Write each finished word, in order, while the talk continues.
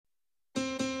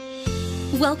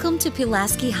Welcome to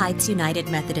Pulaski Heights United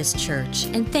Methodist Church,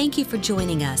 and thank you for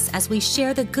joining us as we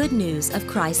share the good news of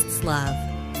Christ's love.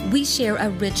 We share a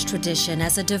rich tradition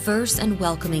as a diverse and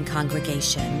welcoming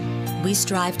congregation. We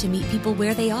strive to meet people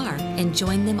where they are and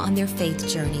join them on their faith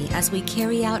journey as we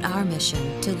carry out our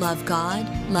mission to love God,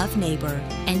 love neighbor,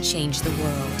 and change the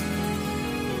world.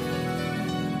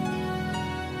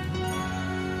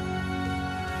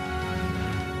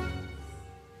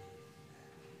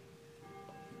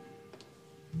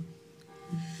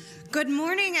 Good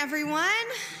morning, everyone.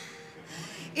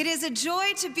 It is a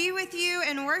joy to be with you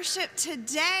in worship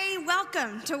today.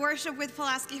 Welcome to Worship with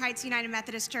Pulaski Heights United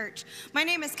Methodist Church. My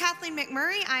name is Kathleen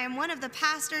McMurray. I am one of the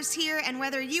pastors here, and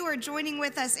whether you are joining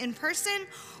with us in person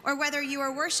or whether you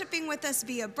are worshiping with us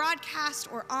via broadcast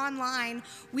or online,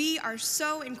 we are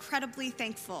so incredibly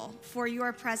thankful for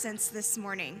your presence this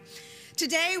morning.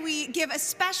 Today, we give a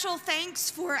special thanks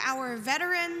for our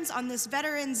veterans on this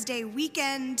Veterans Day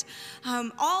weekend.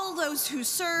 All those who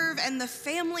serve and the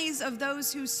families of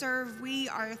those who serve, we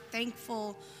are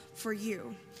thankful for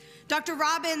you. Dr.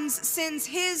 Robbins sends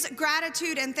his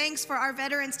gratitude and thanks for our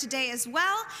veterans today as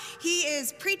well. He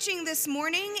is preaching this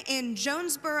morning in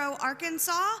Jonesboro,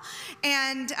 Arkansas,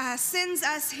 and sends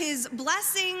us his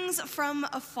blessings from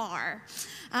afar.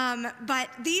 But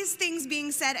these things being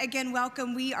said, again,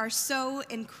 welcome. We are so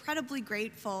incredibly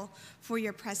grateful for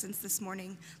your presence this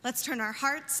morning. Let's turn our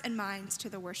hearts and minds to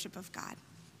the worship of God.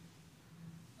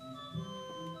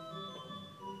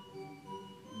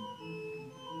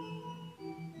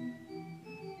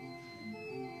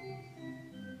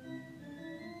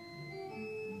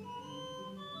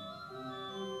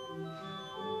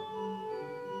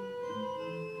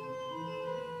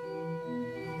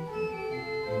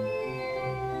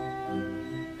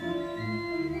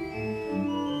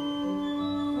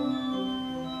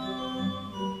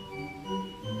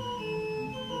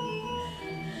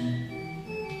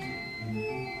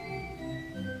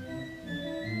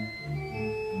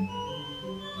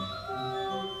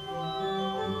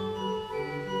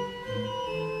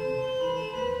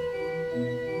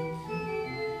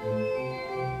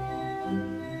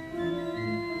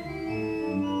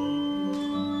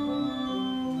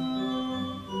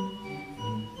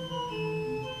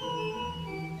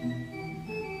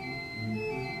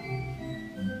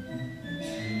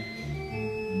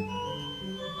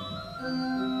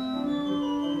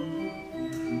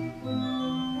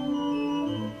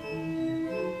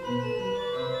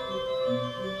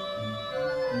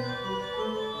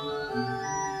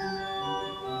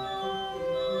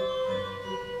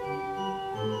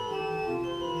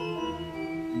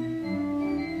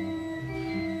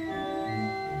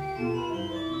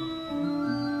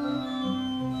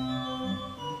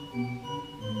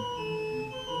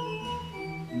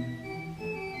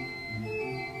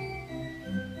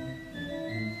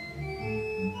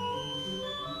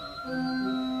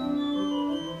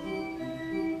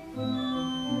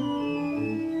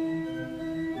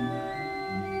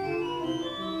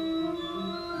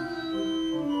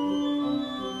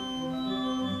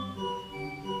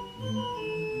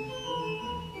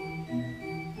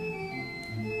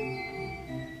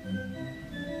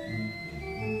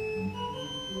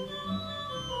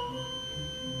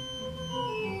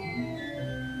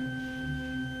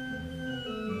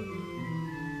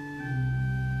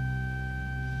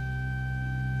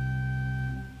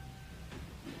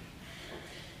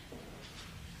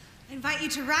 I invite you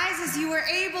to rise as you are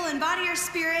able and body your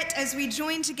spirit as we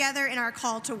join together in our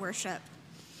call to worship.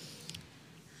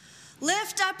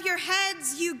 Lift up your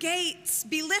heads, you gates.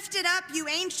 Be lifted up, you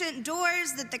ancient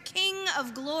doors, that the King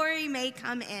of glory may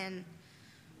come in.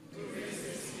 Who is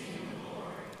this King of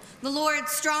glory? The Lord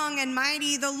strong and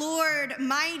mighty, the Lord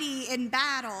mighty in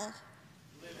battle.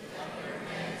 Lift up your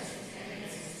heads, you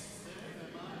gates.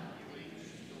 Lift them up, you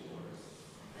ancient doors,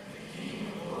 that the King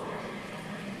of glory may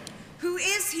come in. Who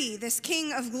is he, this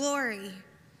King of glory?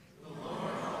 The Lord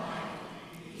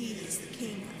Almighty. He is the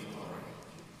King of glory.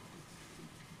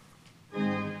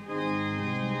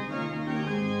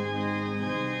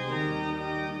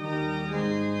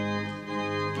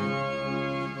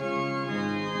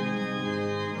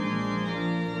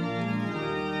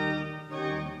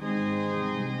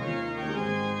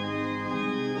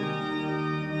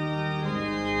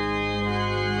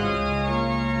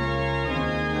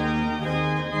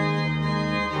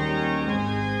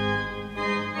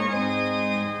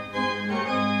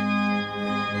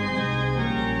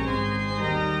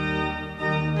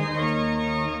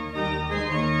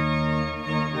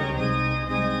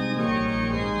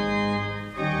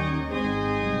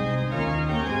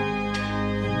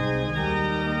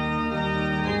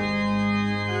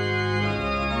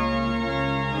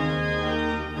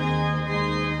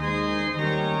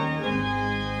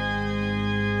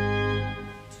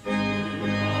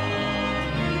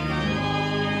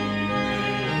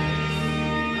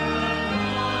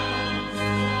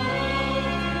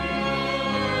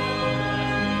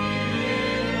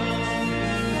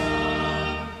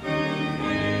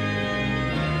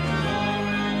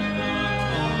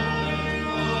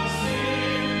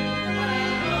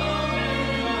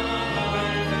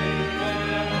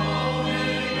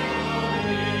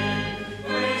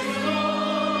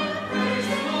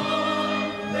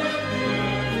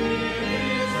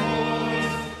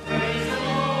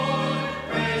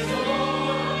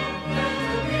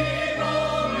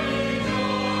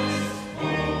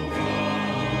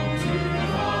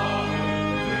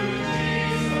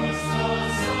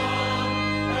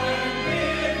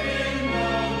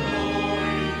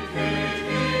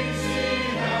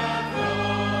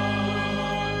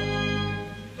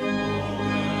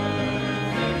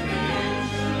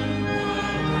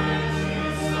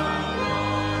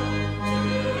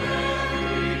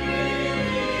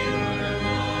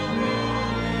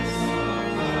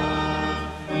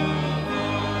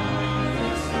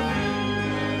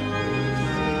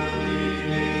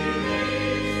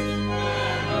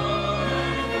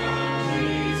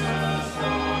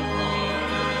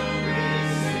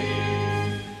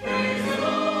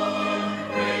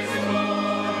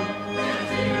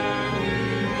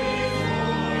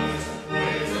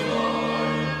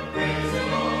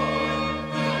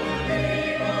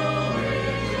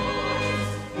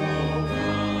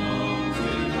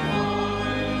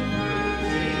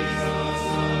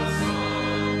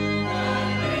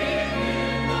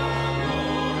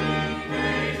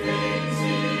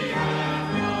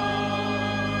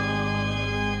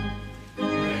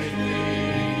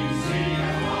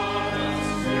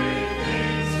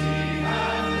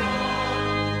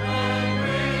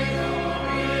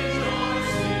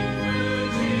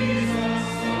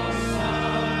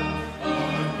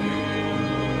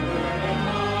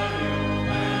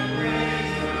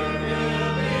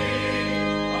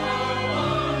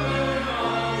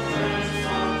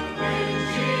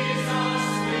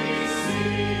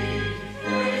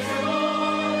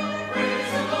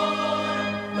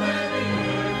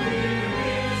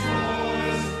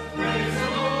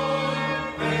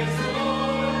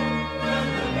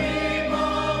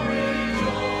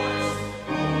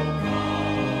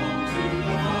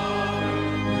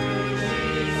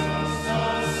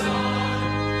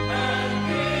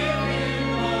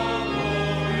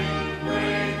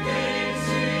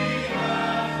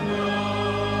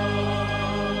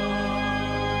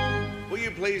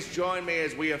 please join me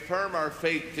as we affirm our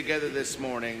faith together this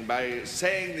morning by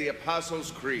saying the Apostles'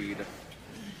 Creed.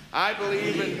 I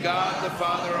believe in God the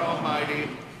Father Almighty,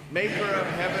 maker of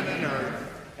heaven and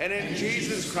earth, and in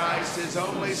Jesus Christ, his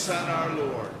only Son, our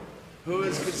Lord, who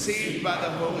is conceived by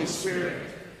the Holy Spirit,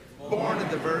 born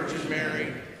of the Virgin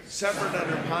Mary, suffered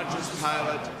under Pontius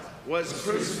Pilate, was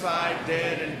crucified,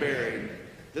 dead, and buried.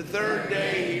 The third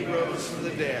day he rose from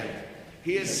the dead.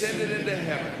 He ascended into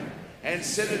heaven, and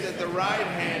sitteth at the right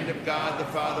hand of God the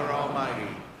Father Almighty.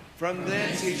 From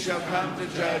thence he shall come to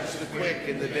judge the quick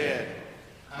and the dead.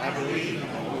 I believe in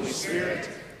the Holy Spirit,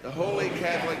 the Holy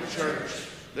Catholic Church,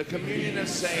 the communion of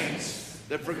saints,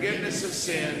 the forgiveness of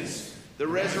sins, the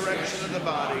resurrection of the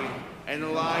body, and the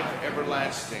life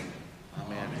everlasting.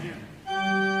 Amen.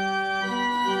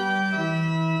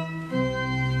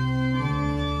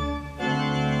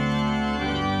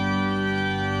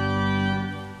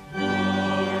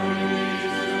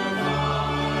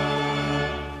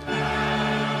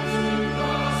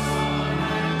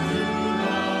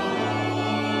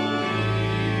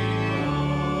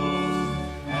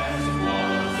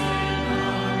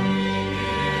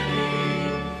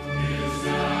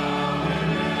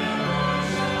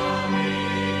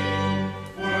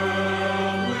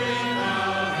 World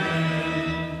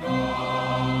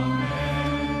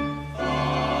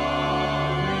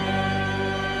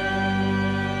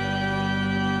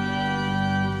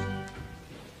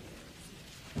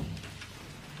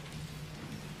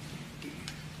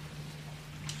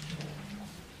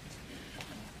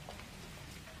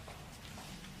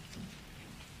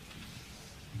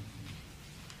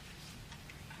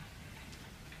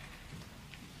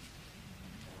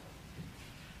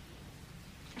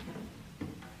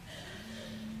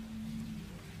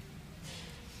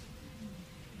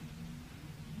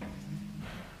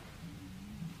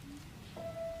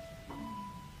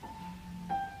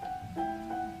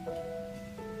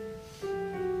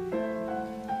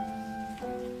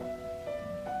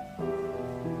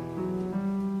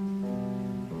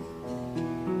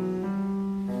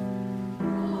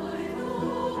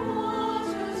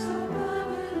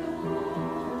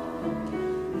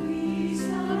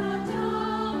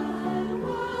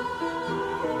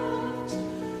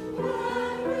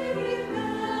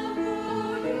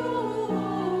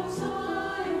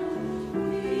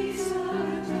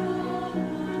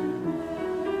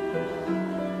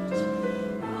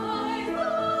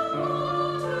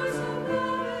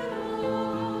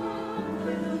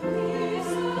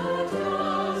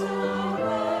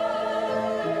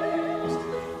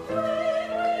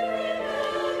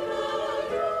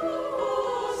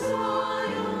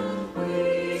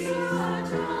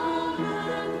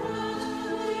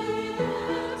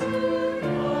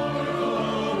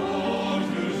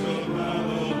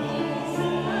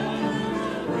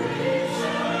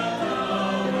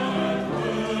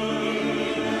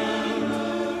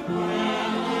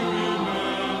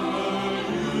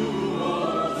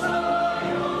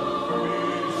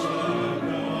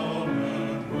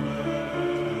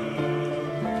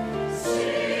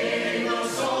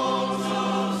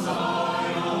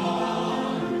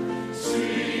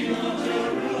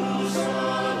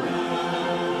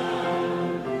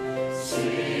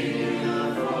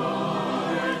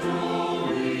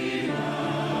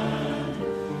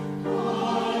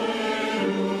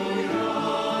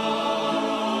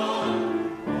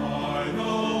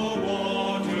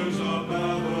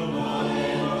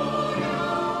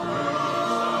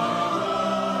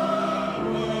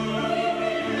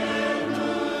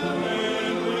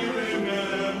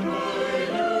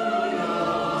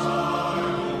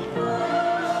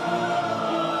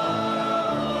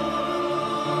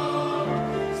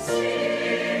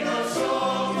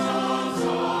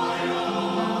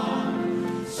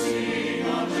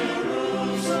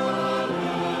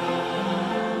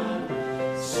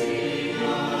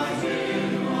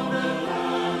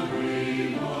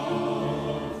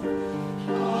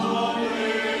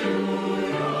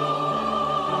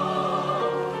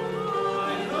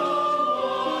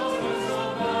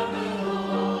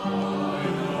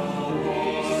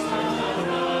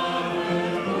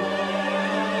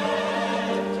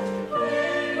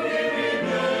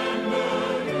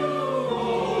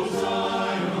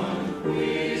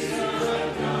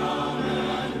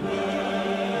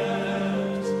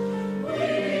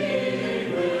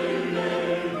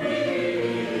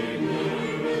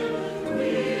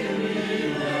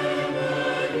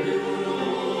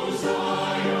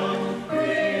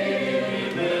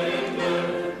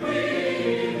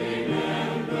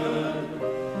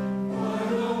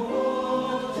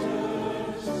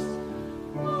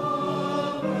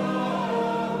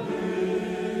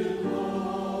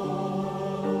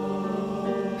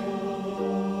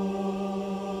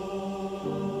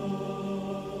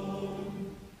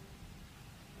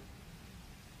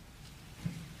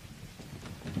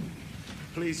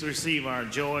Please receive our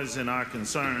joys and our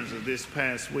concerns of this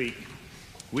past week.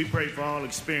 We pray for all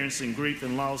experiencing grief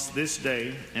and loss this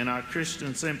day, and our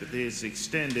Christian sympathy is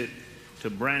extended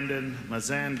to Brandon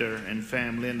Mazander and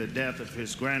family in the death of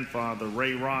his grandfather,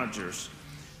 Ray Rogers,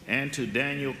 and to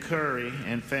Daniel Curry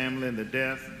and family in the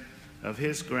death of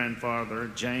his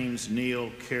grandfather, James Neal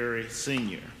Curry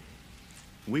Sr.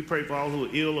 We pray for all who are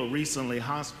ill or recently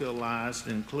hospitalized,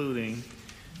 including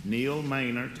Neil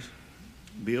Maynard,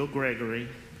 Bill Gregory,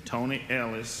 Tony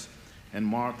Ellis, and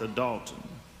Martha Dalton.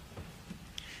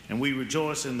 And we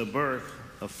rejoice in the birth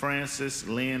of Francis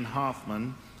Lynn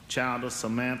Hoffman, child of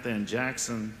Samantha and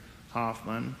Jackson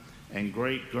Hoffman, and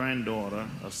great-granddaughter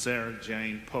of Sarah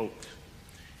Jane Polk.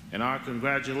 And our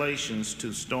congratulations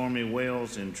to Stormy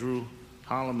Wells and Drew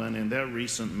Holloman in their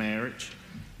recent marriage,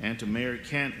 and to Mary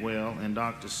Cantwell and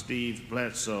Dr. Steve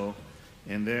Bledsoe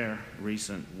in their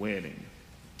recent wedding.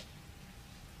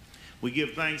 We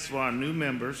give thanks for our new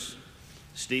members,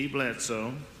 Steve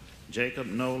Bledsoe, Jacob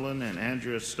Nolan, and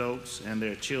Andrea Stokes, and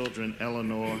their children,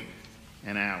 Eleanor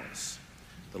and Alice.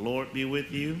 The Lord be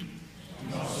with you.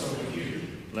 And also with you.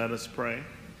 Let us pray.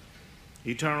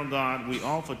 Eternal God, we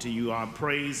offer to you our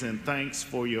praise and thanks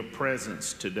for your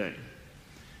presence today.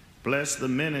 Bless the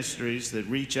ministries that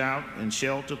reach out and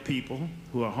shelter people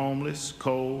who are homeless,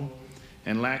 cold,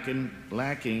 and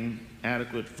lacking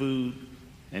adequate food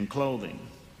and clothing.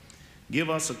 Give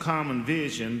us a common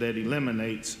vision that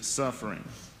eliminates suffering.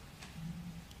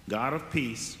 God of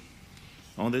peace,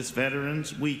 on this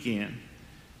Veterans Weekend,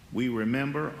 we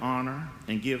remember, honor,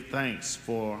 and give thanks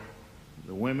for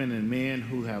the women and men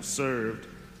who have served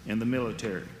in the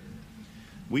military.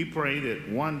 We pray that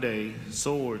one day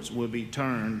swords will be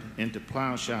turned into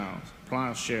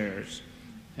plowshares,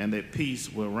 and that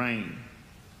peace will reign.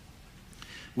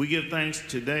 We give thanks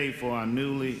today for our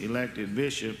newly elected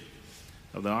bishop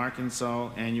of the Arkansas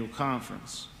Annual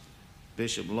Conference,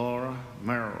 Bishop Laura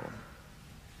Merrill.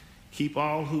 Keep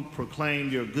all who proclaim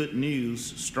your good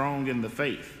news strong in the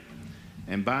faith,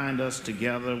 and bind us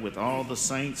together with all the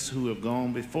saints who have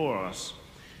gone before us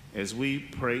as we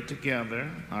pray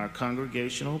together our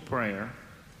congregational prayer.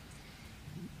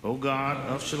 O God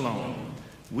of Shalom,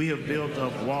 we have built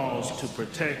up walls to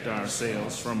protect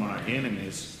ourselves from our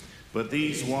enemies, but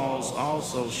these walls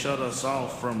also shut us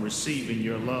off from receiving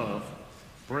your love.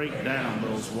 Break down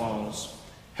those walls.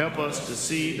 Help us to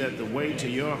see that the way to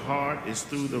your heart is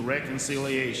through the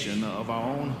reconciliation of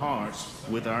our own hearts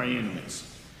with our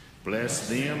enemies. Bless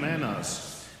them and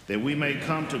us, that we may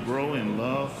come to grow in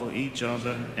love for each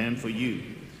other and for you.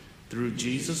 Through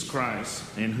Jesus Christ,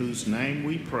 in whose name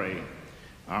we pray,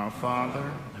 our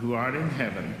Father, who art in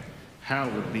heaven,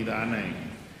 hallowed be thy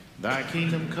name. Thy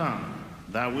kingdom come,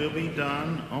 thy will be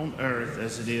done on earth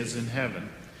as it is in heaven.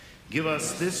 Give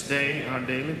us this day our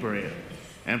daily bread,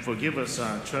 and forgive us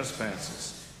our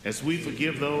trespasses, as we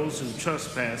forgive those who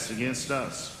trespass against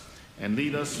us. And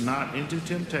lead us not into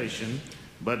temptation,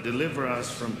 but deliver us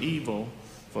from evil.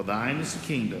 For thine is the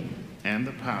kingdom, and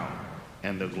the power,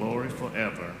 and the glory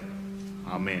forever.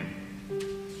 Amen.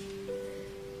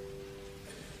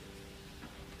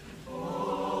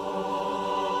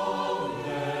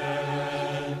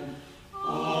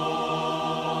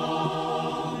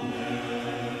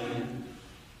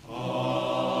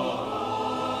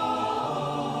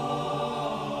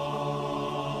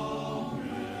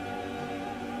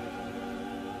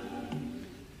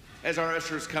 As our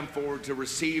ushers come forward to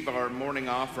receive our morning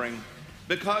offering,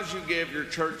 because you give your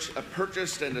church a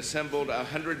purchased and assembled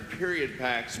 100 period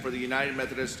packs for the United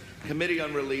Methodist Committee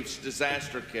on Relief's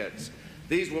disaster kits.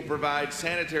 These will provide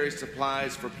sanitary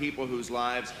supplies for people whose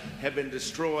lives have been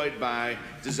destroyed by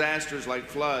disasters like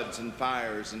floods and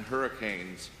fires and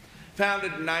hurricanes. Founded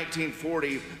in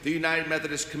 1940, the United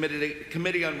Methodist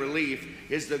Committee on Relief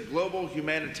is the global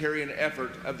humanitarian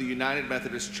effort of the United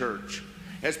Methodist Church.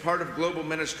 As part of global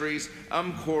ministries,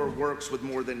 UMCOR works with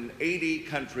more than 80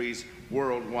 countries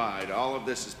worldwide. All of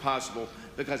this is possible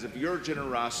because of your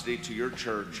generosity to your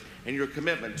church and your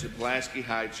commitment to Pulaski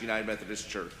Heights United Methodist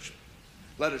Church.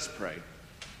 Let us pray.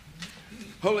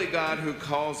 Holy God, who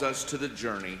calls us to the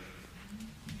journey,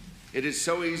 it is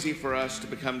so easy for us to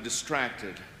become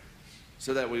distracted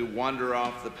so that we wander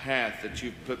off the path that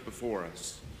you've put before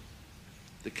us.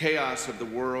 The chaos of the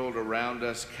world around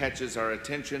us catches our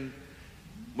attention.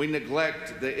 We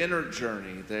neglect the inner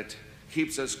journey that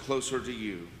keeps us closer to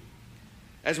you.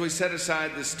 As we set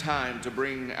aside this time to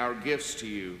bring our gifts to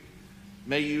you,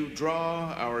 may you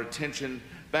draw our attention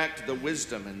back to the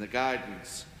wisdom and the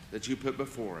guidance that you put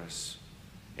before us.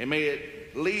 And may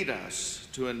it lead us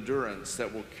to endurance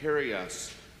that will carry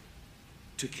us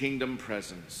to kingdom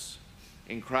presence.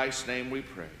 In Christ's name we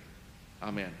pray.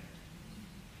 Amen.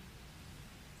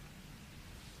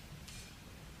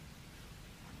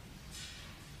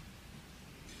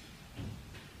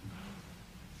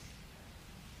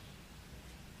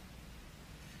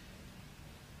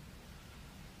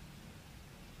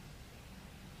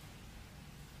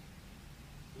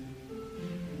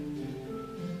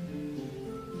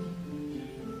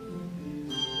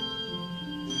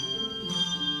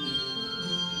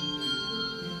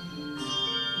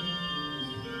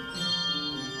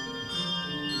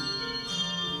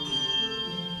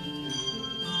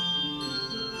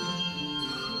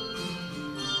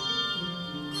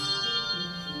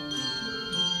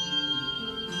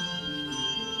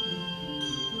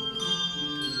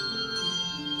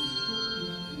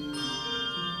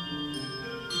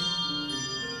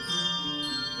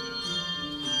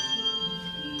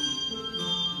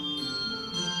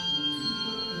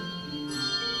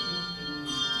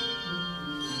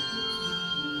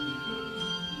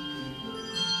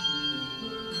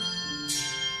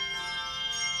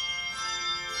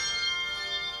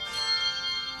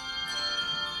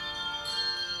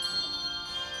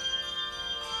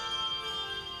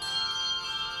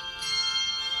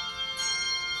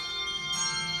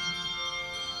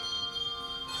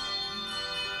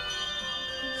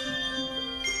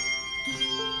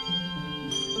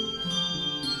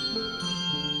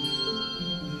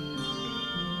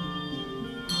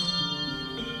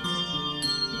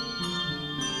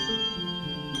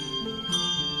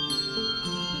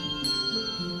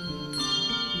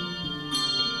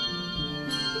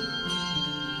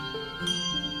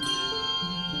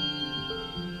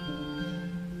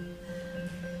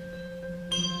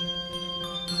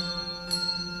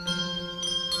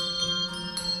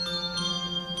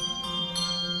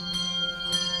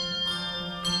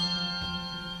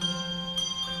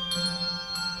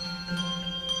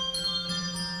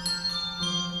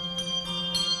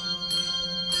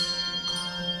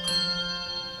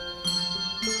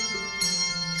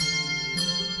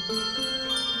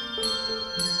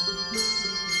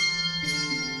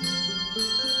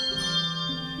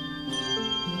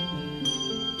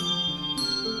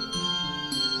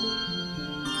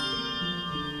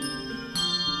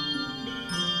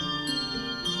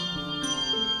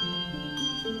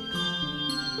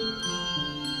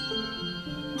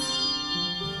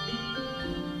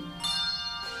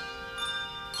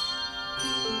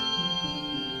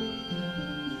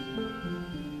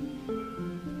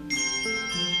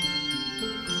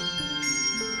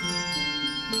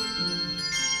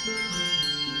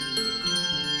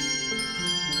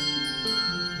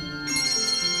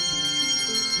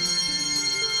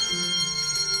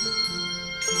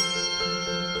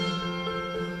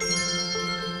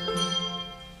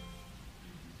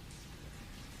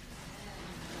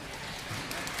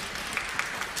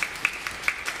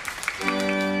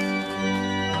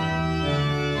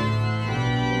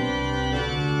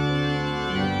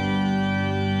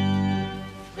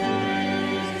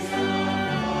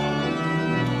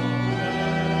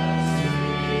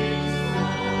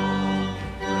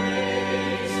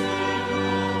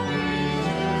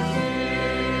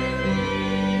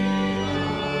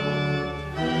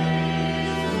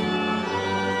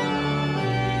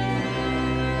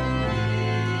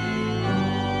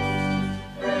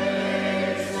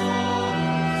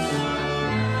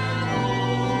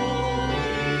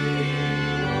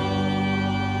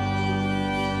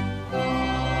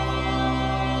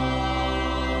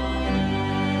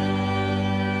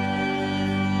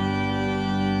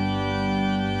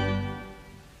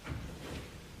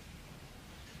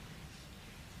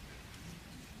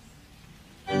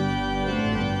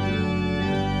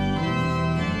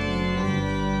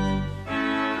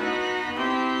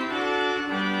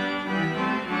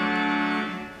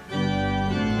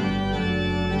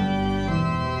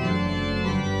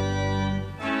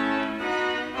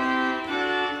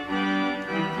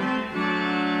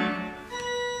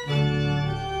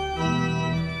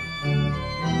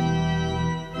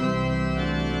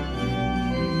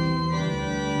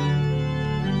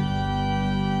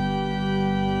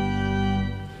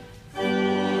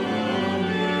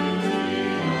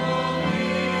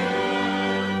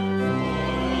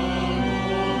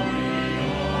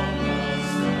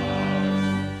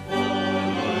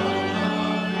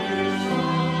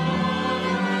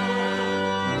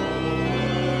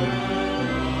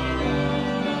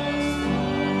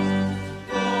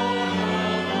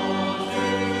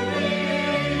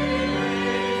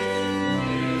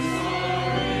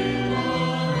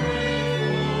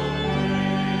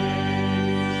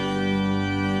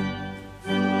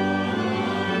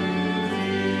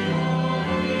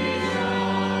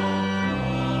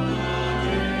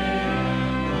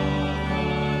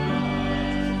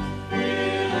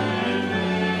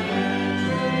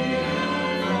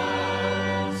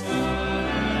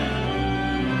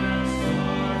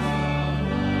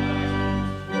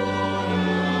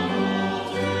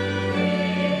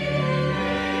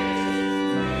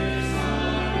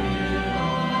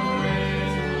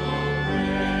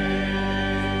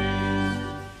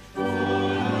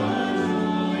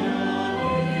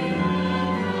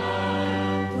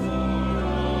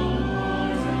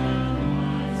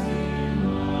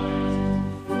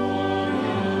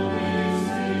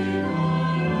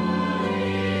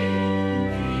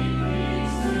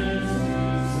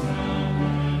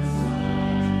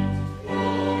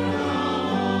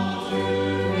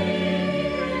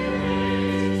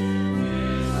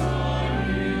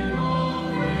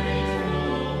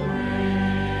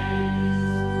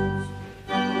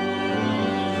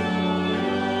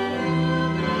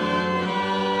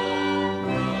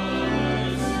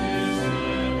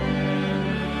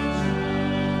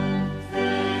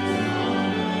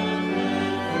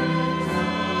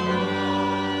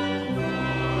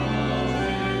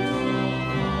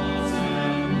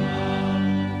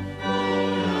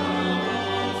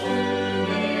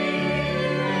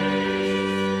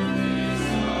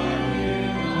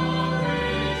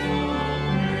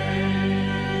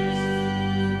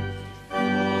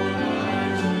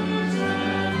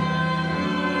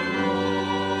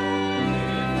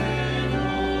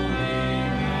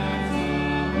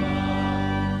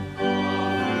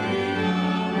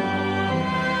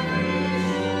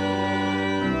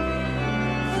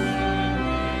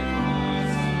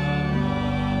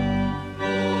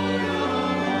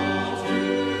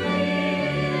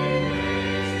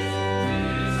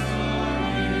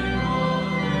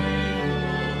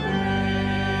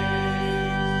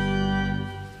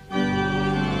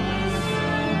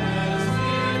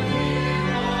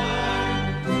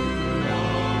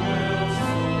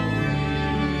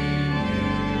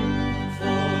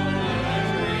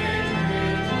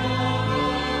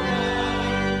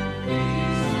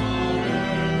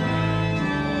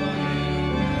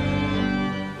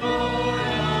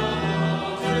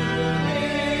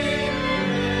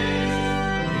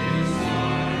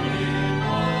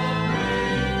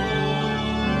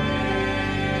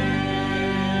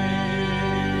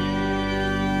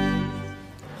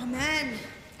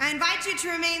 to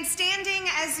remain standing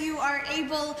as you are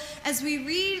able as we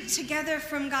read together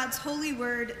from God's holy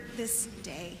word this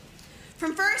day.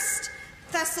 From 1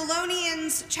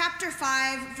 Thessalonians chapter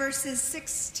 5, verses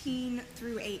 16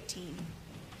 through 18.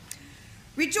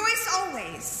 Rejoice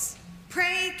always,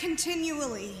 pray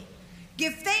continually,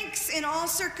 give thanks in all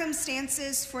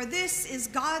circumstances, for this is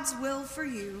God's will for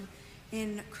you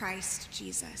in Christ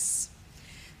Jesus.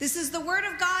 This is the word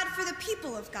of God for the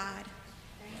people of God.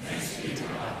 Thanks be to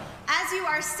God. As you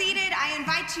are seated, I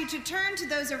invite you to turn to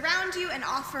those around you and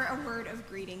offer a word of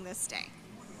greeting this day.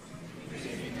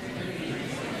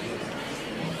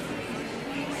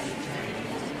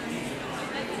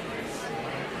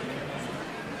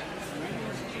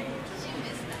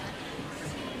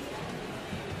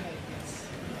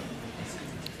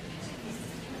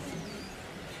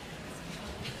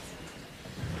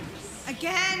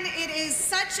 Again, it is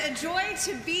such a joy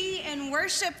to be in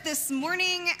worship this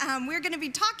morning. We're going to be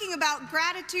talking about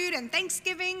gratitude and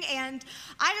Thanksgiving, and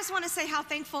I just want to say how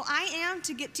thankful I am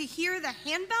to get to hear the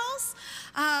handbells.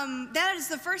 That is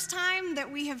the first time that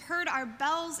we have heard our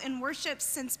bells in worship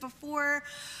since before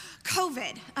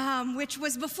COVID, which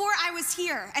was before I was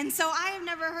here. And so I have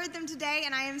never heard them today,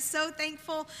 and I am so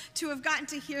thankful to have gotten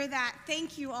to hear that.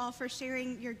 Thank you all for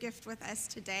sharing your gift with us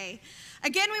today.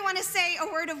 Again, we want to say a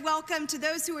word of welcome to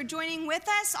those who are joining with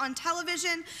us on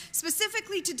television,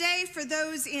 specifically today for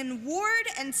those in Ward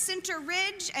and Center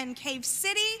Ridge and Cave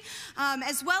City,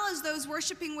 as well as those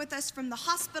worshiping with us from the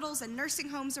hospitals and nursing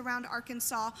homes around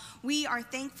Arkansas. We are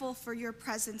thankful for your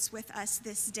presence with us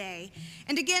this day.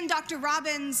 And again, Dr.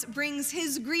 Robbins brings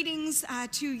his greetings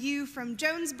to you from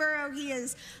Jonesboro. He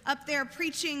is up there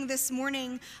preaching this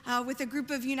morning with a group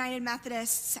of United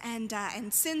Methodists and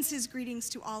sends his greetings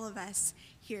to all of us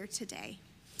here today.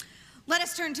 Let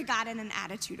us turn to God in an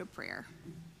attitude of prayer.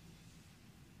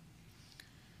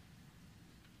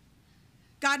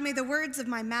 God, may the words of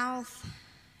my mouth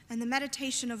and the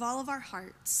meditation of all of our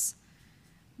hearts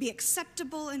be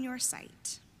acceptable in your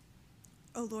sight,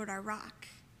 O Lord, our rock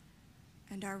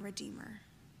and our Redeemer.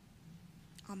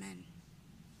 Amen.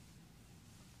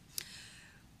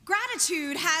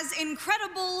 Gratitude has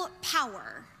incredible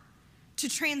power to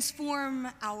transform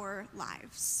our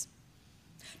lives.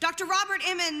 Dr. Robert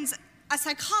Emmons, a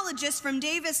psychologist from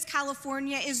Davis,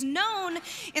 California, is known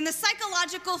in the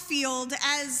psychological field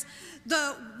as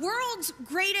the world's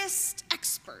greatest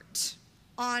expert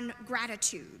on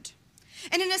gratitude.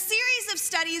 And in a series of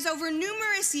studies over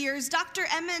numerous years, Dr.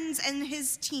 Emmons and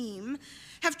his team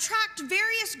have tracked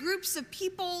various groups of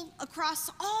people across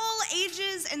all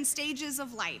ages and stages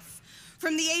of life.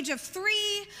 From the age of 3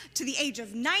 to the age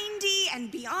of 90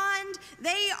 and beyond,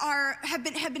 they have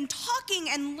been talking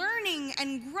and learning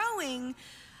and growing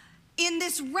in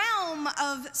this realm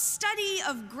of study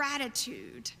of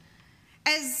gratitude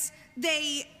as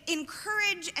they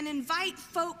encourage and invite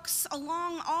folks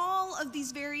along all of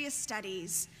these various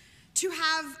studies to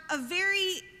have a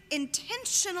very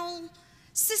intentional,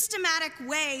 systematic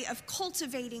way of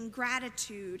cultivating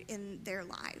gratitude in their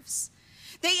lives.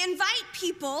 They invite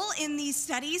people in these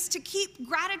studies to keep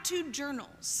gratitude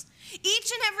journals.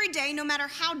 Each and every day, no matter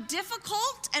how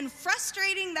difficult and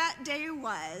frustrating that day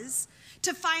was,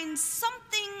 to find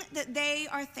something that they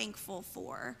are thankful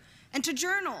for and to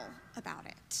journal about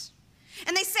it.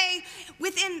 And they say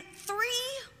within 3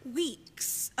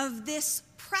 weeks of this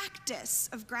practice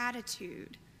of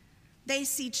gratitude, they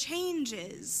see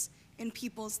changes in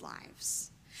people's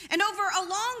lives. And over a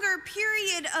longer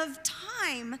period of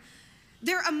time,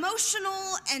 their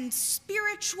emotional and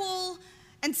spiritual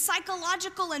and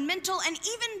psychological and mental and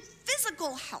even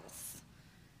physical health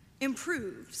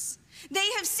improves. They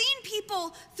have seen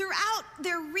people throughout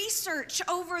their research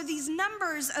over these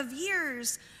numbers of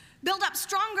years build up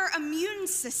stronger immune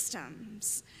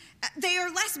systems. They are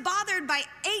less bothered by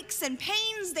aches and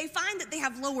pains. They find that they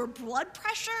have lower blood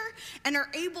pressure and are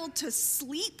able to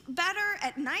sleep better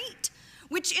at night,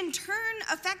 which in turn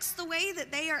affects the way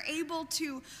that they are able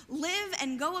to live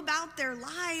and go about their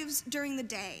lives during the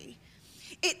day.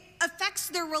 It affects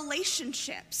their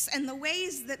relationships and the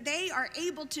ways that they are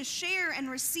able to share and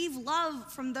receive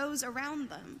love from those around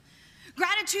them.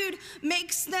 Gratitude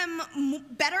makes them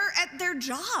better at their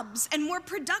jobs and more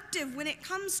productive when it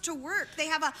comes to work. They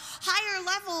have a higher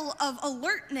level of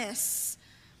alertness.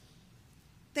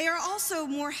 They are also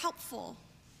more helpful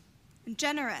and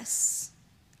generous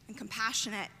and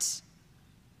compassionate,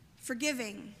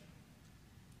 forgiving.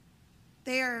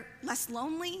 They are less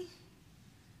lonely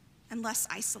and less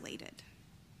isolated.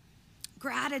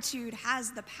 Gratitude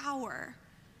has the power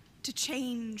to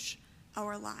change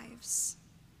our lives.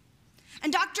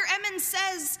 And Dr. Emmons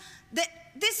says that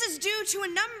this is due to a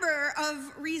number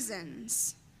of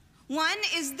reasons. One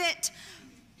is that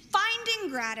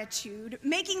finding gratitude,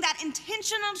 making that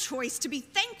intentional choice to be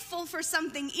thankful for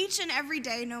something each and every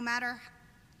day, no matter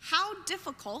how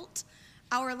difficult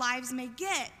our lives may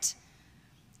get,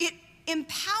 it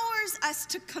empowers us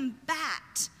to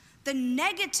combat the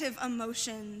negative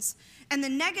emotions and the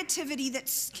negativity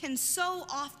that can so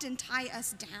often tie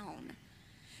us down.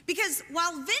 Because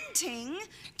while venting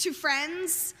to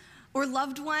friends or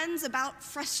loved ones about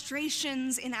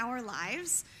frustrations in our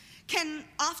lives can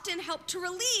often help to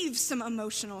relieve some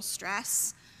emotional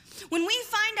stress, when we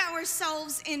find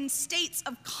ourselves in states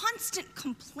of constant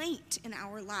complaint in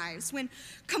our lives, when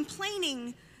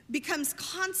complaining becomes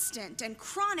constant and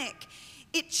chronic,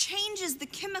 it changes the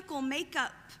chemical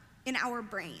makeup in our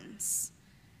brains,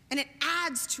 and it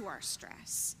adds to our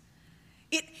stress.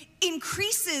 It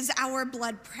increases our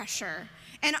blood pressure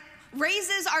and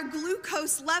raises our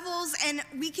glucose levels, and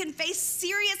we can face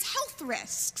serious health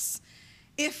risks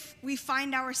if we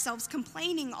find ourselves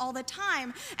complaining all the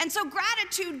time. And so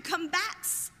gratitude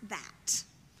combats that.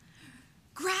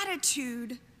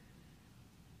 Gratitude,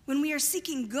 when we are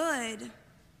seeking good,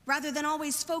 rather than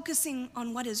always focusing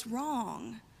on what is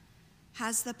wrong,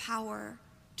 has the power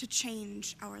to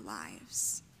change our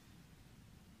lives.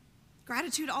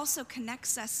 Gratitude also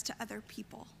connects us to other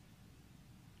people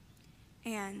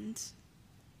and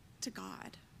to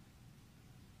God.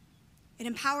 It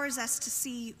empowers us to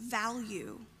see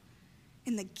value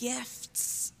in the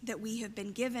gifts that we have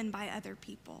been given by other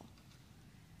people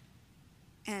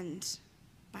and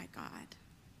by God.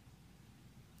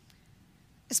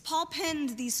 As Paul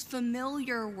penned these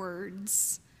familiar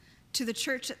words to the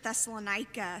church at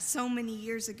Thessalonica so many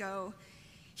years ago,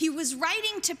 he was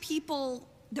writing to people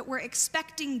that were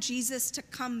expecting Jesus to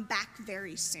come back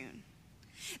very soon.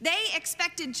 They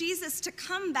expected Jesus to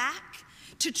come back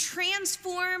to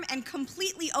transform and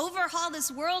completely overhaul this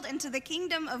world into the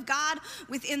kingdom of God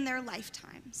within their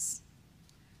lifetimes.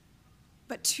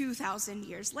 But 2,000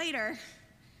 years later,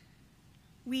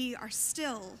 we are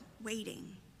still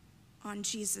waiting on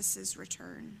Jesus'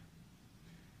 return.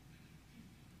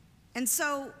 And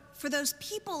so, for those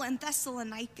people in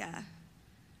Thessalonica,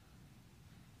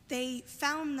 they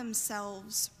found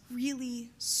themselves really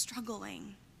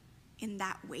struggling in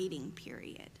that waiting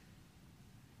period.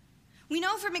 We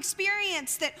know from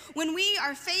experience that when we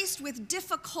are faced with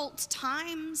difficult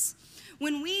times,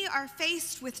 when we are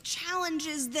faced with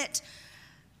challenges that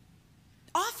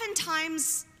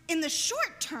oftentimes in the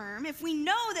short term, if we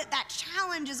know that that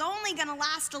challenge is only going to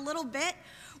last a little bit,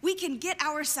 we can get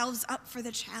ourselves up for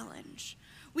the challenge.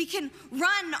 We can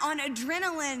run on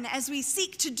adrenaline as we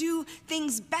seek to do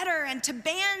things better and to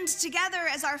band together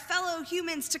as our fellow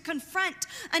humans to confront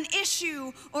an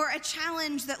issue or a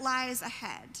challenge that lies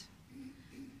ahead.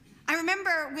 I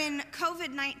remember when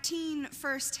COVID-19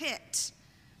 first hit,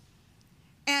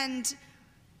 and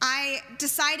I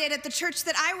decided at the church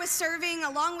that I was serving,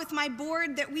 along with my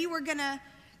board, that we were going to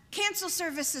cancel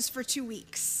services for 2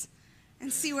 weeks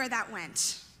and see where that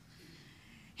went.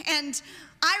 And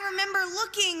I remember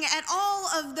looking at all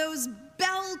of those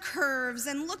bell curves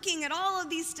and looking at all of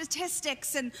these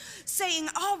statistics and saying,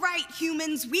 all right,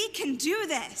 humans, we can do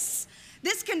this.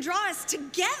 This can draw us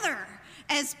together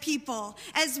as people,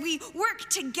 as we work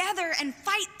together and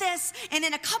fight this, and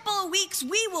in a couple of weeks,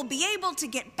 we will be able to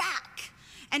get back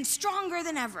and stronger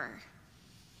than ever.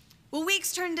 Well,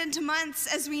 weeks turned into months,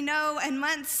 as we know, and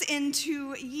months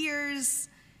into years.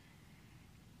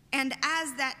 And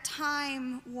as that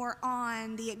time wore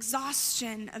on, the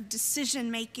exhaustion of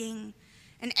decision-making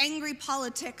and angry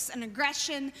politics and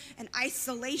aggression and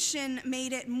isolation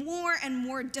made it more and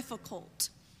more difficult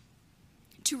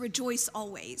to rejoice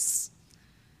always,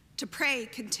 to pray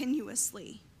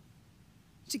continuously,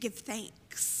 to give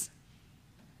thanks.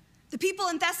 The people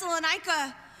in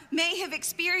Thessalonica may have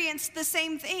experienced the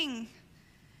same thing.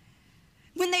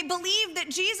 When they believed that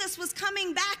Jesus was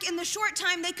coming back in the short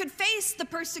time, they could face the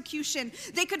persecution,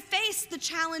 they could face the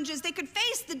challenges, they could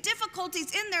face the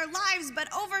difficulties in their lives, but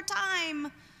over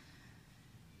time,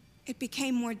 it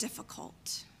became more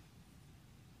difficult.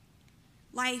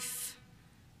 Life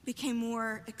became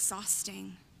more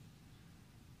exhausting.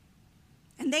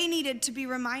 And they needed to be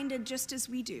reminded, just as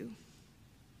we do,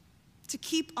 to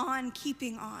keep on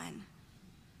keeping on,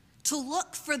 to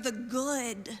look for the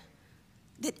good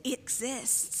that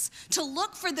exists, to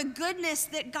look for the goodness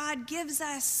that God gives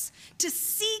us, to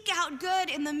seek out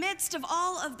good in the midst of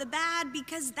all of the bad,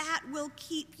 because that will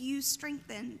keep you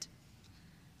strengthened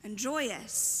and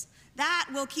joyous. That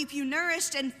will keep you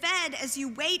nourished and fed as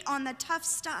you wait on the tough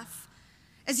stuff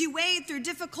as you wade through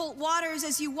difficult waters,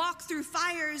 as you walk through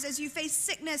fires, as you face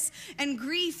sickness and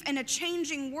grief and a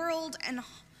changing world and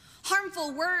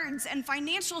harmful words and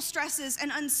financial stresses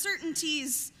and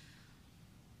uncertainties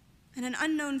and an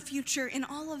unknown future, in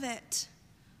all of it,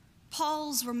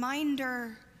 Paul's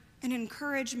reminder and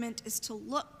encouragement is to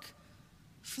look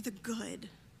for the good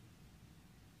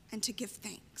and to give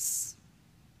thanks.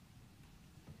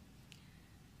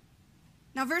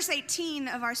 Now, verse 18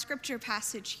 of our scripture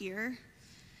passage here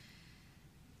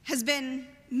has been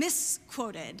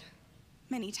misquoted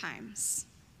many times.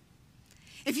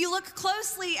 If you look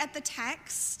closely at the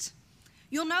text,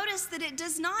 you'll notice that it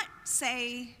does not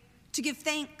say to give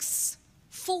thanks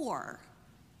for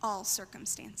all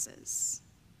circumstances,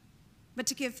 but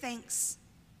to give thanks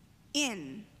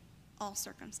in all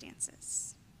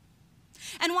circumstances.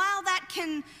 And while that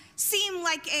can seem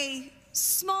like a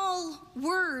small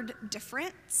word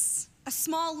difference, a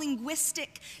small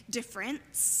linguistic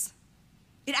difference,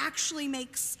 it actually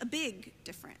makes a big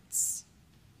difference.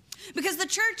 Because the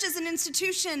church as an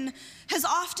institution has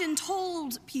often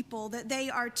told people that they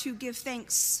are to give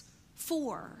thanks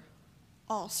for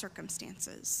all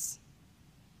circumstances.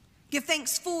 Give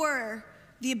thanks for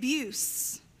the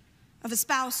abuse of a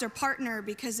spouse or partner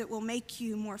because it will make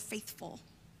you more faithful.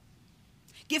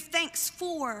 Give thanks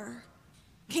for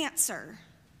cancer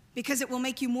because it will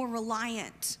make you more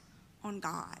reliant on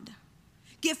God.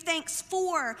 Give thanks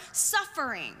for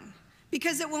suffering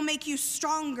because it will make you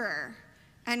stronger,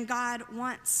 and God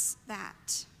wants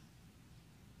that.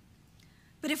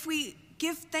 But if we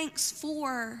give thanks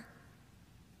for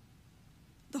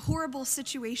the horrible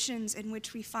situations in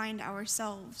which we find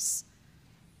ourselves,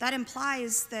 that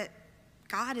implies that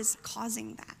God is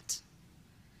causing that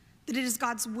it is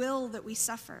God's will that we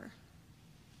suffer,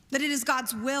 that it is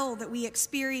God's will that we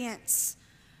experience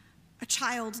a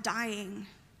child dying,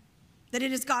 that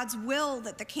it is God's will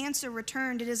that the cancer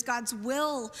returned, it is God's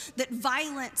will that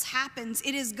violence happens,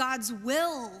 it is God's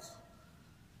will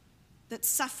that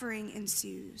suffering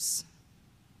ensues.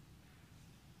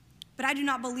 But I do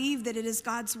not believe that it is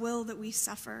God's will that we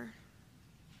suffer,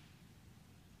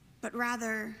 but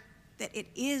rather that it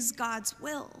is God's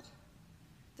will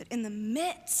that in the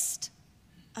midst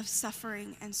of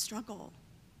suffering and struggle,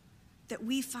 that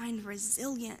we find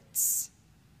resilience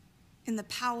in the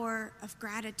power of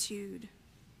gratitude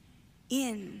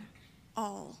in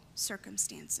all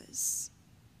circumstances,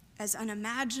 as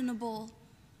unimaginable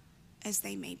as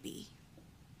they may be.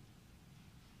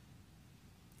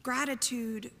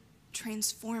 Gratitude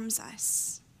transforms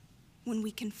us when we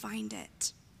can find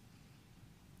it.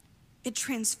 It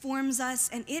transforms us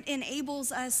and it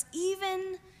enables us,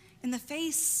 even in the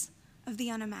face of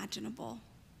the unimaginable,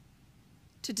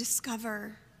 to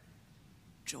discover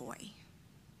joy.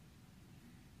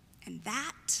 And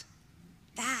that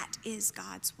is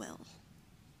God's will.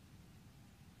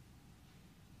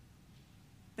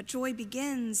 But joy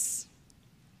begins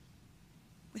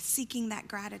with seeking that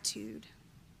gratitude,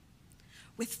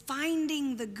 with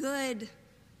finding the good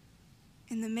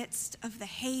in the midst of the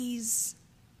haze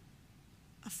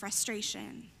of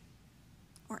frustration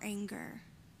or anger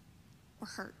or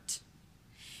hurt.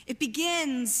 It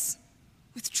begins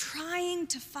with trying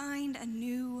to find a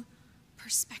new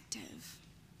perspective.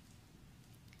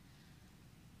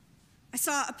 I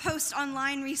saw a post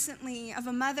online recently of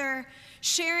a mother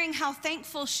sharing how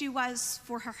thankful she was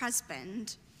for her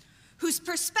husband, whose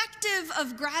perspective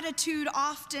of gratitude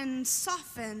often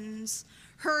softens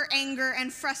her anger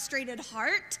and frustrated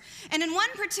heart, and in one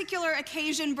particular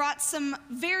occasion brought some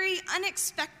very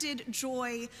unexpected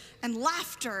joy and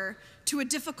laughter to a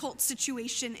difficult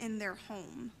situation in their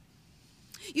home.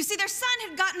 You see, their son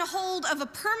had gotten a hold of a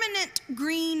permanent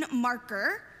green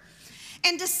marker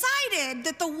and decided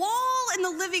that the wall in the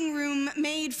living room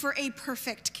made for a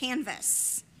perfect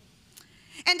canvas.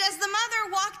 And as the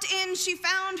mother walked in, she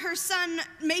found her son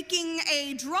making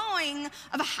a drawing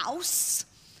of a house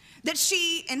that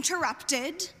she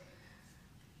interrupted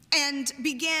and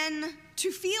began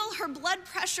to feel her blood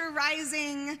pressure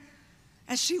rising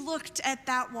as she looked at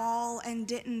that wall and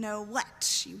didn't know what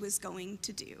she was going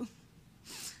to do.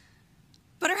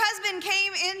 But her husband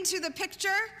came into the picture,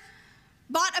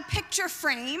 bought a picture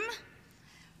frame,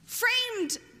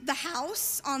 framed the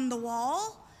house on the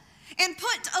wall, and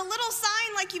put a little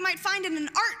sign like you might find in an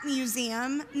art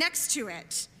museum next to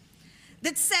it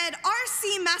that said,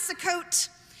 R.C. Massacote,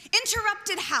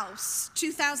 Interrupted House,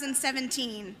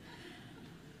 2017.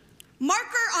 Marker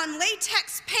on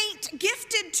latex paint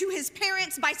gifted to his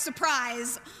parents by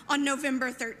surprise on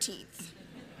November 13th.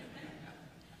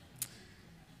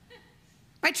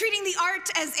 By treating the art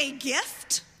as a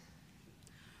gift,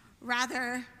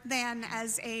 rather than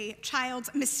as a child's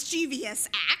mischievous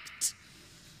act,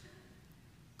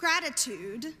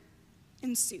 gratitude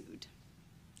ensued,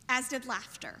 as did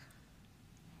laughter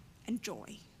and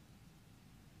joy.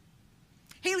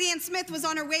 Haley Ann Smith was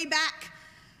on her way back.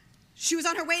 She was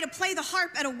on her way to play the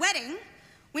harp at a wedding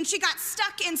when she got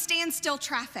stuck in standstill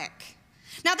traffic.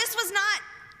 Now, this was not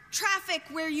traffic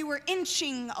where you were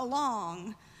inching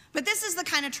along, but this is the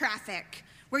kind of traffic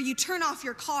where you turn off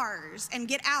your cars and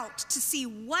get out to see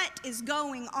what is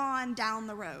going on down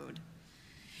the road.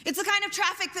 It's the kind of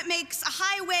traffic that makes a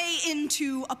highway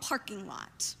into a parking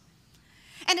lot.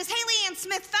 And as Haley Ann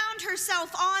Smith found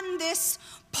herself on this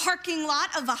parking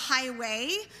lot of a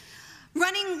highway,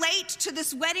 running late to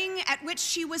this wedding at which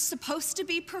she was supposed to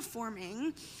be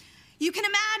performing, you can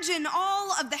imagine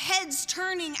all of the heads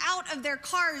turning out of their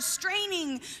cars,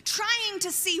 straining, trying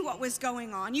to see what was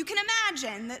going on. You can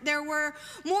imagine that there were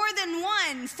more than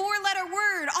one four-letter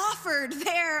word offered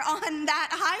there on that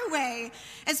highway,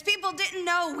 as people didn't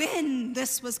know when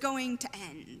this was going to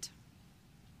end.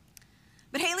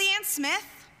 But Haley Ann Smith,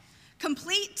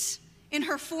 complete in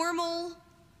her formal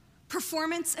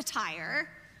performance attire,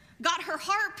 got her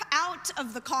harp out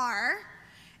of the car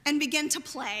and began to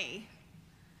play.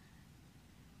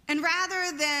 And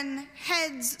rather than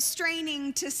heads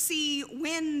straining to see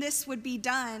when this would be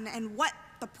done and what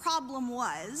the problem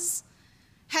was,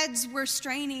 heads were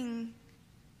straining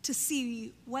to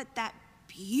see what that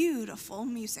beautiful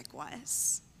music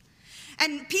was.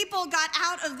 And people got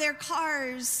out of their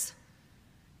cars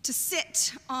to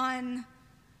sit on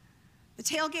the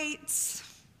tailgates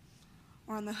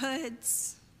or on the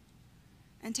hoods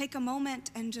and take a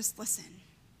moment and just listen.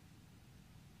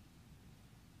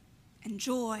 And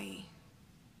joy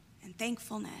and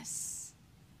thankfulness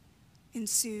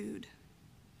ensued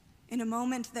in a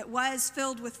moment that was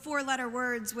filled with four-letter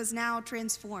words, was now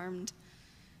transformed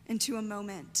into a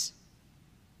moment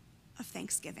of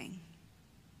thanksgiving.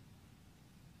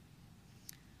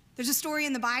 There's a story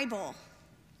in the Bible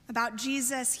about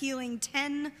Jesus healing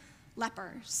 10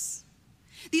 lepers.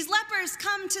 These lepers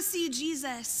come to see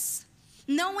Jesus,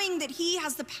 knowing that he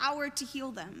has the power to heal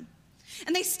them.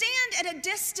 And they stand at a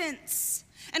distance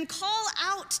and call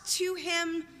out to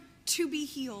him to be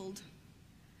healed.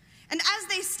 And as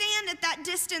they stand at that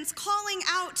distance calling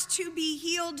out to be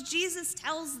healed, Jesus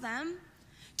tells them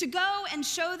to go and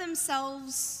show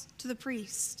themselves to the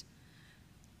priest.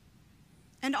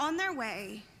 And on their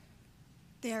way,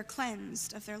 they are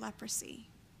cleansed of their leprosy.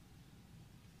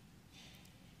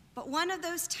 But one of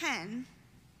those 10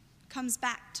 comes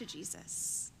back to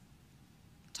Jesus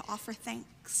to offer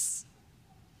thanks.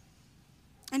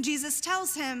 And Jesus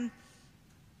tells him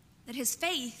that his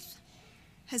faith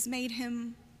has made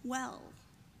him well.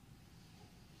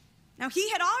 Now, he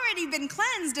had already been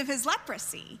cleansed of his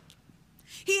leprosy.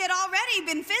 He had already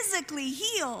been physically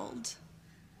healed.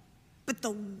 But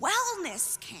the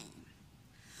wellness came.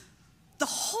 The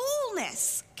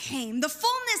wholeness came. The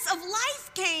fullness of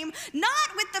life came,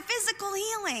 not with the physical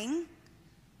healing,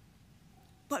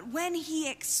 but when he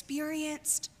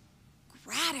experienced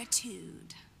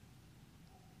gratitude.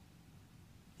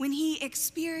 When he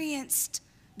experienced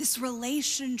this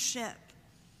relationship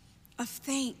of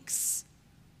thanks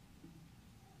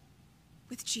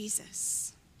with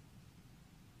Jesus.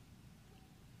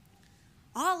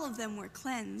 All of them were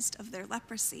cleansed of their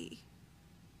leprosy,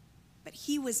 but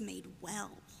he was made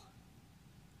well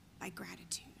by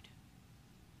gratitude.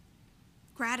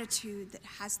 Gratitude that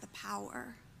has the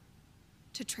power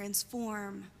to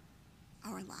transform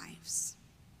our lives.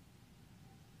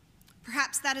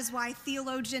 Perhaps that is why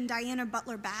theologian Diana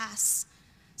Butler Bass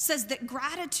says that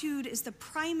gratitude is the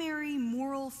primary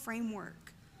moral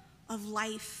framework of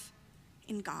life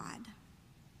in God.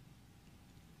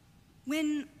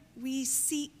 When we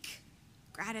seek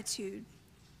gratitude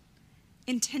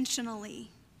intentionally,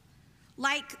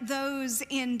 like those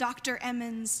in Dr.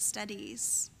 Emmons'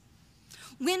 studies,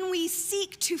 when we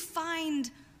seek to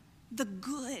find the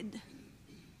good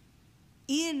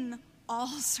in all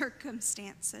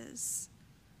circumstances,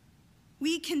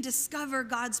 we can discover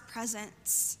God's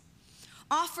presence,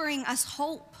 offering us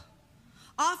hope,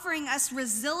 offering us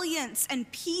resilience and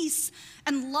peace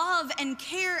and love and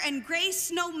care and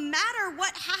grace no matter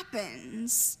what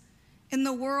happens in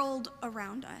the world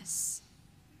around us.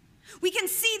 We can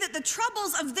see that the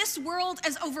troubles of this world,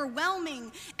 as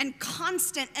overwhelming and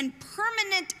constant and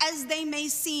permanent as they may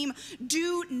seem,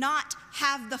 do not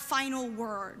have the final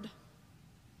word.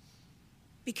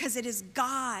 Because it is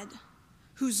God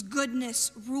whose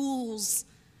goodness rules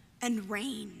and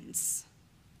reigns.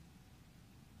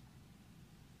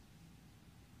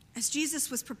 As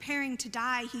Jesus was preparing to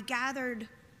die, he gathered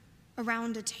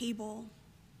around a table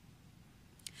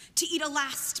to eat a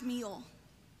last meal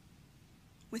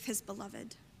with his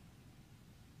beloved.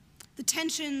 The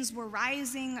tensions were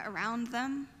rising around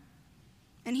them,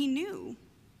 and he knew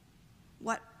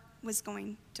what was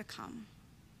going to come.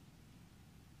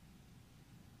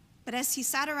 But as he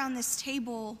sat around this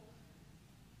table,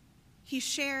 he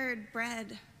shared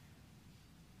bread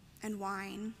and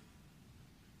wine,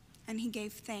 and he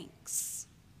gave thanks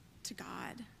to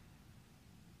God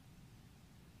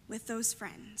with those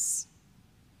friends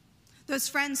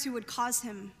who would cause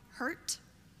him hurt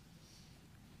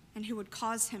and who would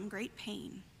cause him great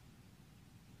pain.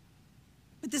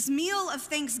 But this meal of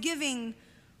thanksgiving,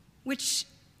 which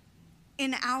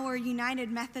in our United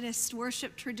Methodist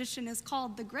worship tradition is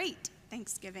called the Great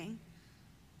Thanksgiving,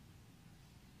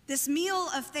 this meal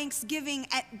of thanksgiving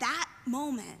at that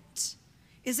moment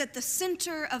is at the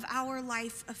center of our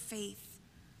life of faith.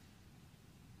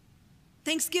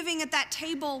 Thanksgiving at that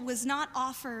table was not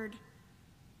offered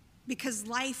because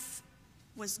life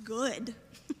was good,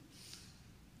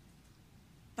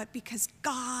 but because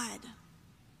God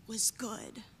was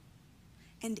good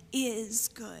and is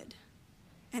good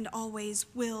and always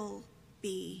will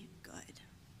be good,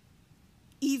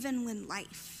 even when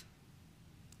life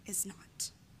is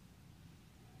not.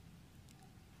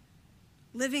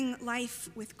 Living life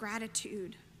with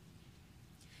gratitude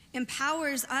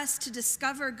empowers us to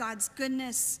discover God's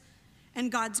goodness and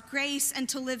God's grace and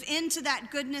to live into that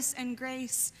goodness and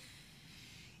grace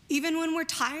even when we're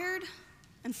tired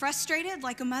and frustrated,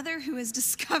 like a mother who has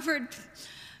discovered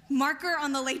marker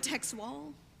on the latex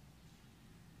wall.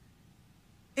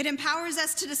 It empowers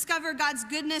us to discover God's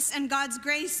goodness and God's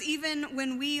grace even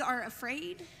when we are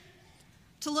afraid,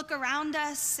 to look around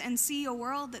us and see a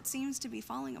world that seems to be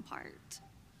falling apart.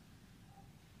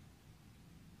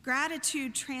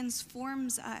 Gratitude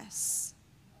transforms us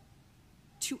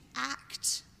to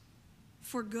act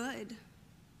for good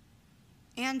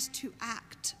and to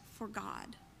act for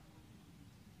God.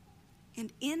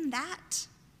 And in that,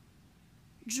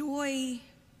 joy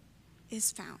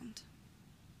is found.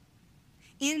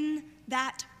 In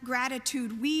that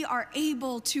gratitude, we are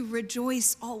able to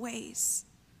rejoice always,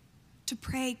 to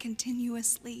pray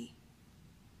continuously,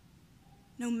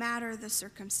 no matter the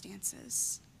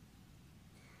circumstances.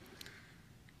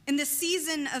 In the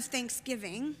season of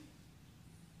Thanksgiving,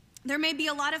 there may be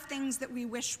a lot of things that we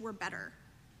wish were better.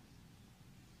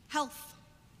 Health,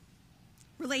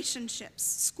 relationships,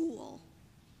 school,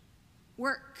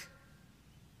 work,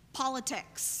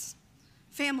 politics,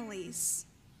 families,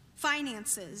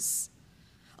 finances,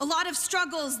 a lot of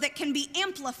struggles that can be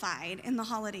amplified in the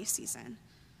holiday season.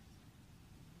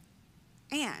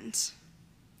 And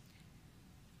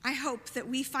I hope that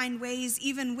we find ways,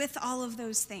 even with all of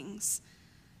those things,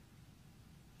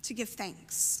 to give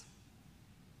thanks.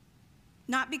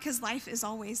 Not because life is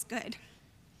always good,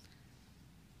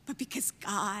 but because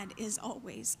God is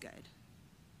always good.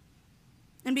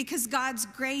 And because God's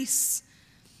grace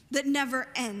that never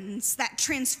ends, that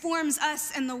transforms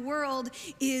us and the world,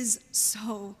 is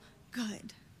so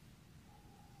good.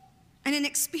 And in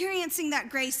experiencing that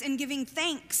grace and giving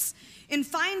thanks, in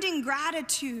finding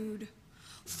gratitude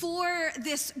for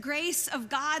this grace of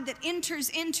God that enters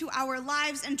into our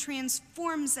lives and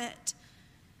transforms it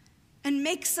and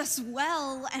makes us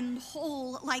well and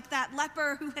whole like that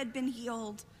leper who had been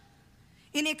healed.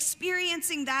 In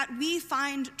experiencing that, we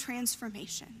find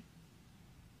transformation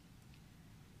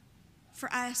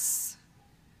for us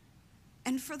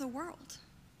and for the world.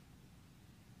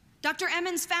 Dr.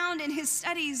 Emmons found in his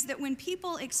studies that when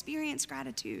people experience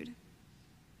gratitude,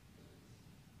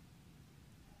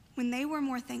 when they were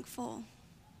more thankful,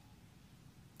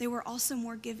 they were also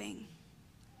more giving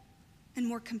and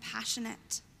more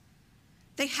compassionate.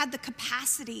 They had the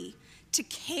capacity to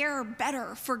care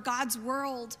better for God's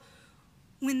world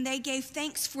when they gave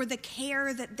thanks for the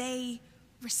care that they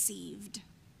received.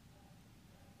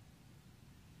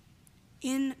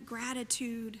 In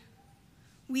gratitude,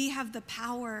 we have the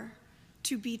power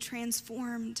to be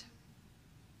transformed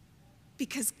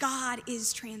because God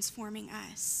is transforming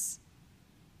us.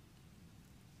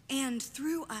 And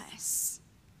through us,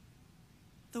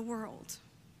 the world.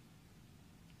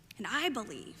 And I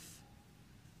believe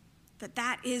that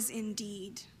that is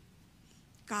indeed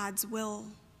God's will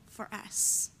for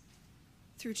us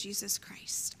through Jesus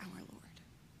Christ our Lord.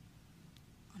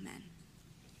 Amen.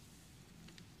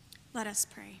 Let us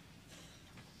pray.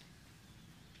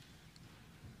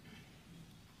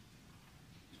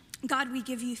 God, we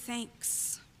give you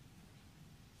thanks.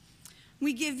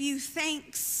 We give you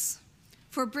thanks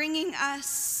for bringing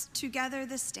us together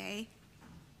this day.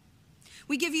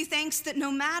 We give you thanks that no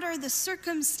matter the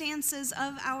circumstances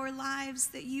of our lives,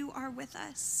 that you are with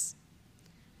us.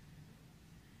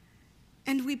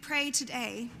 And we pray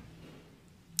today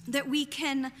that we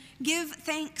can give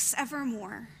thanks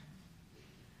evermore,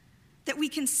 that we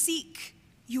can seek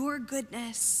your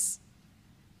goodness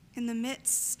in the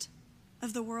midst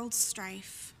of the world's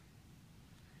strife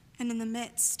and in the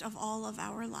midst of all of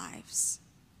our lives.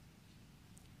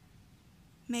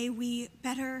 May we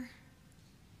better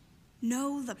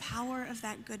know the power of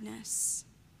that goodness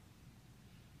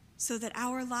so that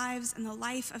our lives and the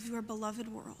life of your beloved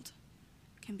world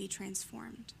can be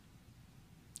transformed.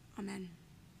 Amen.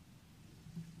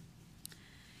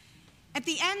 At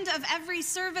the end of every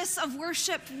service of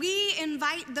worship, we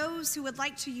invite those who would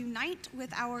like to unite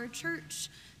with our church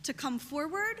to come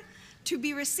forward to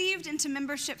be received into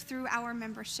membership through our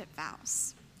membership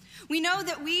vows. We know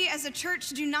that we as a church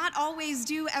do not always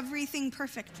do everything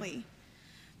perfectly,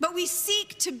 but we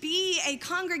seek to be a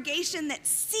congregation that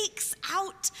seeks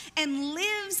out and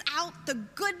lives out the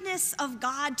goodness of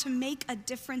God to make a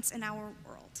difference in our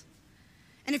world.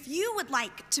 And if you would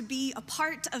like to be a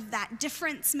part of that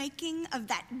difference making, of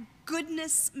that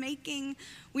goodness making,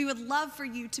 we would love for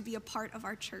you to be a part of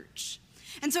our church.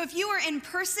 And so if you are in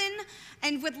person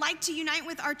and would like to unite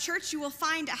with our church, you will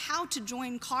find a How to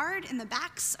Join card in the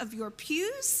backs of your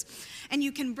pews, and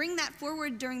you can bring that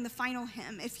forward during the final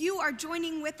hymn. If you are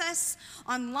joining with us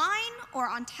online or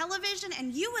on television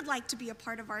and you would like to be a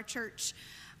part of our church,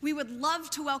 we would love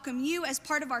to welcome you as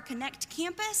part of our Connect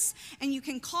campus, and you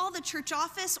can call the church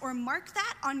office or mark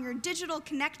that on your digital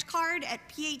Connect card at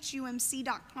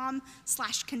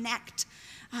phumc.com/connect.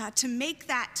 To make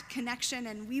that connection,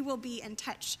 and we will be in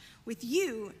touch with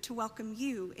you to welcome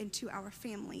you into our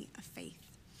family of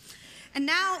faith. And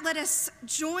now let us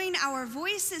join our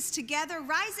voices together,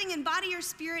 rising in body or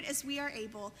spirit as we are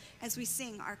able, as we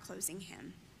sing our closing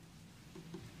hymn.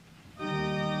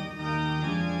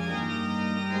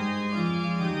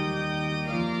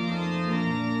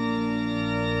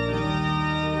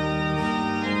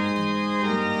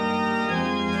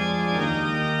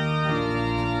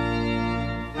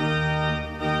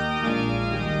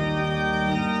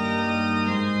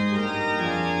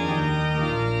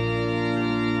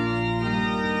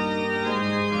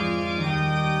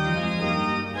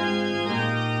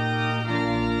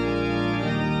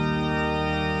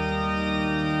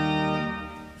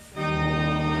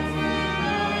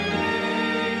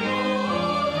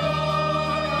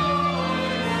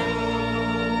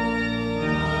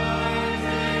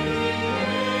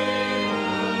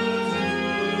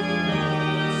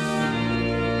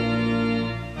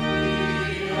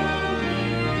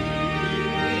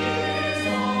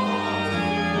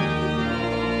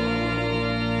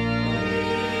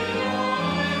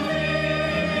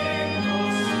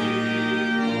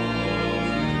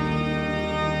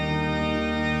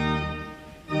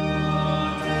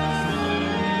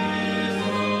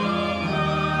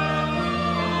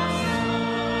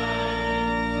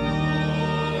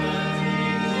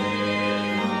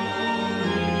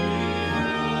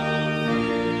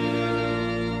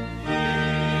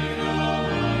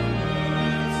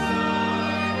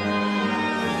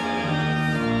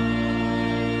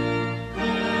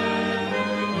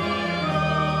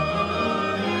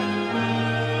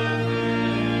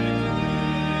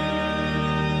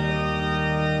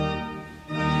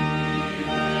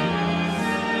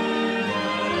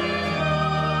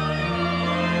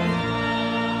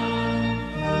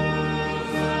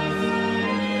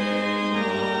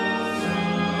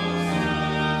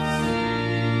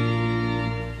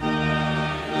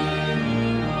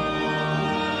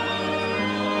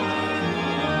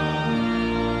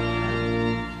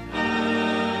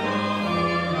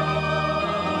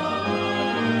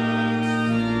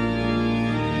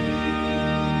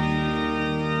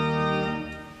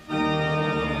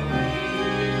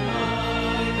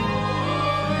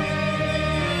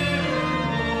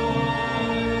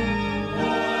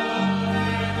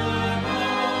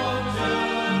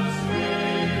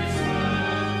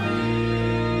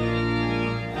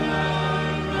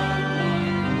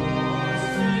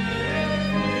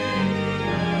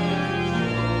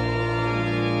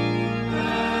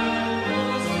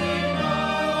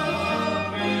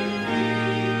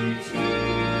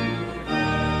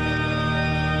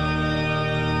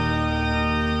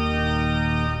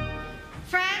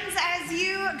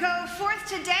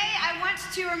 Today, I I want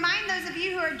to remind those of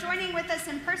you who are joining with us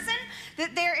in person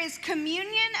that there is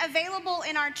communion available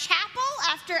in our chapel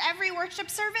after every worship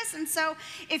service. And so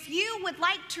if you would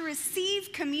like to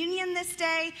receive communion this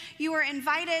day, you are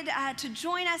invited to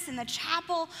join us in the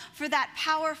chapel for that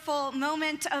powerful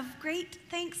moment of great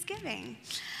thanksgiving.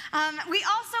 We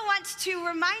also want to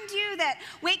remind you that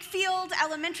Wakefield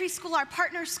Elementary School, our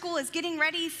partner school, is getting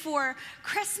ready for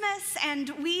Christmas, and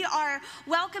we are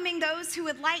welcoming those who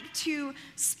would like to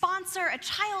sponsor a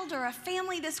child or a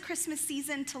family this Christmas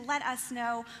season to let us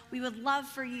know. We would love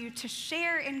for you to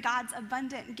share in God's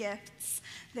abundant gifts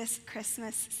this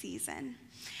Christmas season.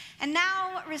 And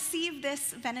now receive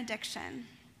this benediction.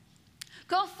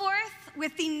 Go forth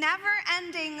with the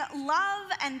never-ending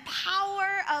love and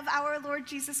power of our Lord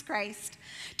Jesus Christ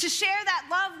to share that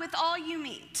love with all you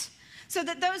meet, so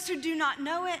that those who do not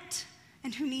know it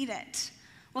and who need it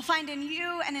will find in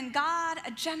you and in God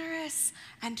a generous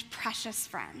and precious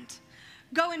friend.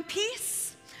 Go in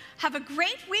peace, have a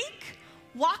great week,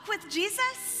 walk with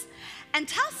Jesus, and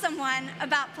tell someone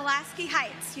about Pulaski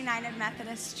Heights United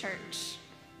Methodist Church.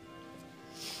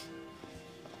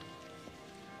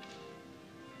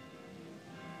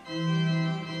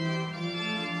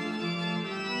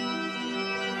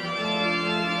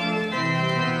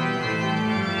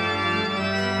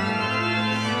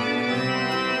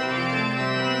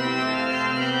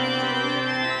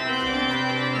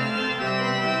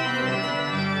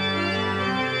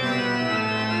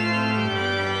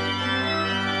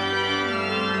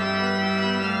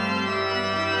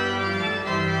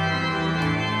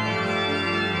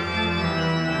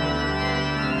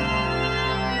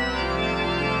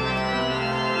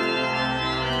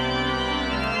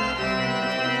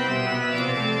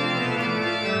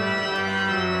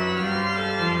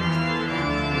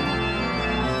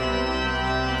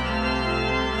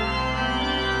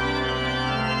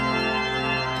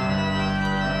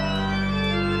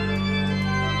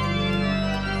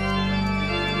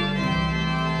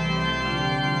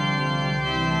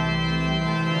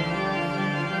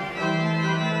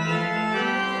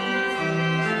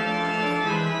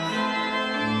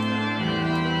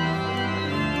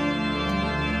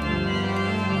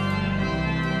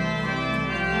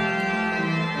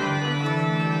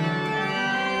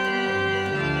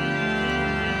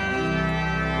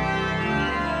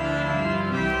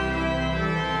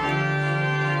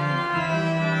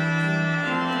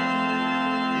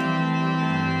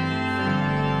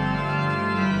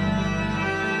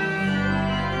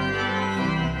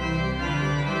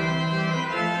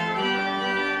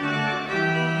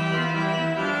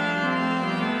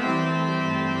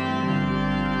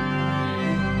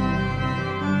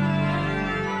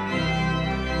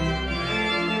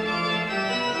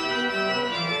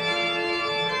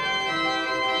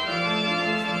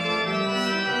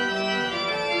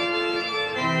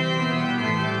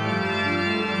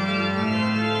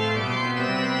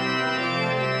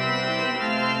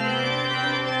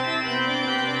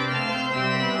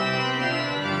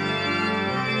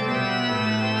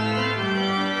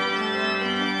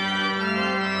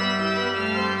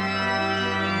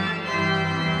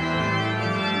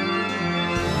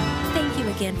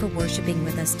 Again for worshiping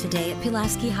with us today at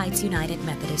Pulaski Heights United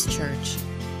Methodist Church.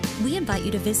 We invite you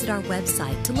to visit our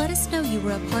website to let us know you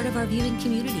were a part of our viewing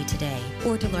community today,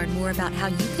 or to learn more about how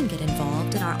you can get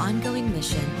involved in our ongoing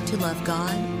mission to love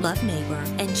God, love neighbor,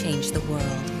 and change the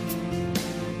world.